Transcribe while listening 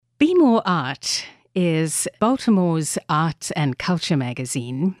BMore Art is Baltimore's art and culture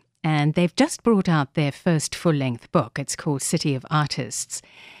magazine, and they've just brought out their first full-length book. It's called City of Artists.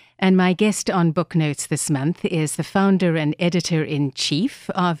 And my guest on BookNotes this month is the founder and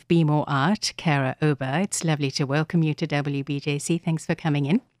editor-in-chief of BMore Art, Kara Ober. It's lovely to welcome you to WBJC. Thanks for coming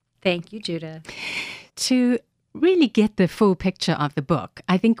in. Thank you, Judah. To really get the full picture of the book,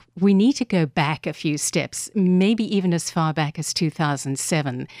 I think we need to go back a few steps, maybe even as far back as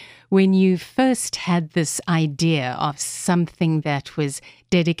 2007, when you first had this idea of something that was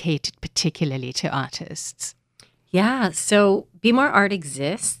dedicated particularly to artists. Yeah, so BMore Art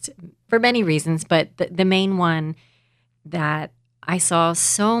exists for many reasons, but the main one that I saw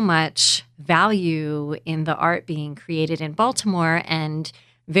so much value in the art being created in Baltimore and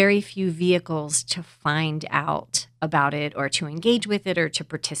very few vehicles to find out about it or to engage with it or to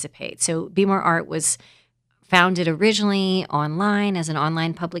participate. So BMore Art was founded originally online as an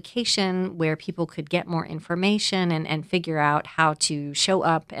online publication where people could get more information and figure out how to show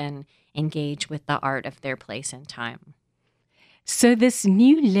up and engage with the art of their place and time. So this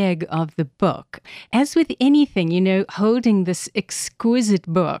new leg of the book, as with anything, holding this exquisite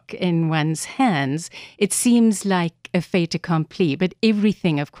book in one's hands, it seems like a fait accompli. But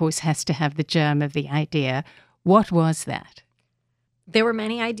everything, of course, has to have the germ of the idea. What was that? There were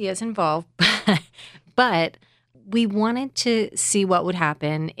many ideas involved, but we wanted to see what would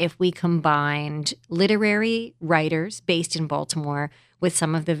happen if we combined literary writers based in Baltimore with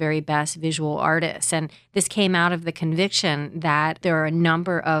some of the very best visual artists. And this came out of the conviction that there are a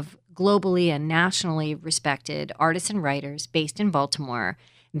number of globally and nationally respected artists and writers based in Baltimore,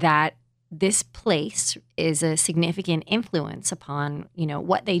 that this place is a significant influence upon,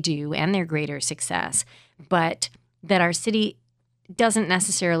 what they do and their greater success, but that our city doesn't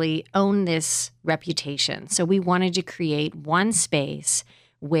necessarily own this reputation. So we wanted to create one space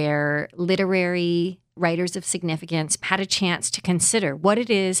where literary writers of significance had a chance to consider what it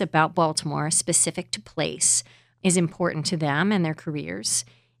is about Baltimore specific to place is important to them and their careers.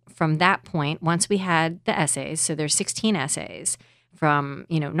 From that point, once we had the essays, so there's 16 essays from,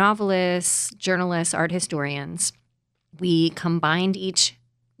 novelists, journalists, art historians, we combined each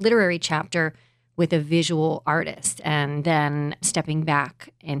literary chapter with a visual artist, and then stepping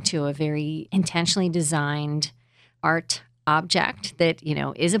back into a very intentionally designed art object that,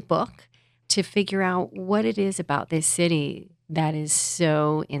 is a book, to figure out what it is about this city that is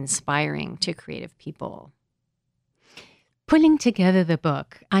so inspiring to creative people. Pulling together the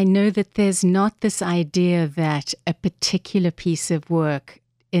book, I know that there's not this idea that a particular piece of work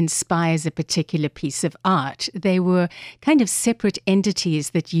inspires a particular piece of art. They were kind of separate entities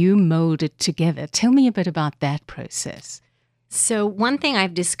that you molded together. Tell me a bit about that process. So one thing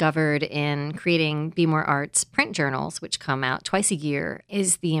I've discovered in creating BMore Art's print journals, which come out twice a year,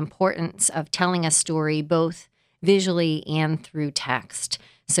 is the importance of telling a story both visually and through text.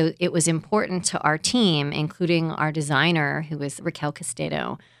 So it was important to our team, including our designer, who is Raquel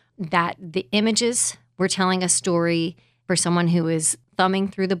Castedo, that the images were telling a story for someone who is thumbing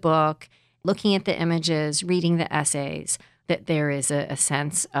through the book, looking at the images, reading the essays, that there is a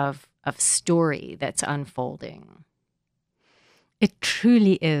sense of story that's unfolding. It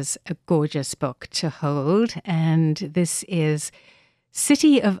truly is a gorgeous book to hold, and this is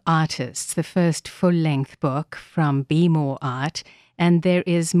City of Artists, the first full-length book from BMore Art, and there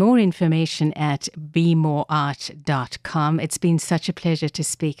is more information at bmoreart.com. It's been such a pleasure to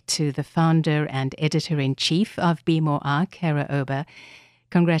speak to the founder and editor-in-chief of BMore Art, Kara Ober.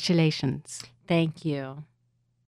 Congratulations. Thank you.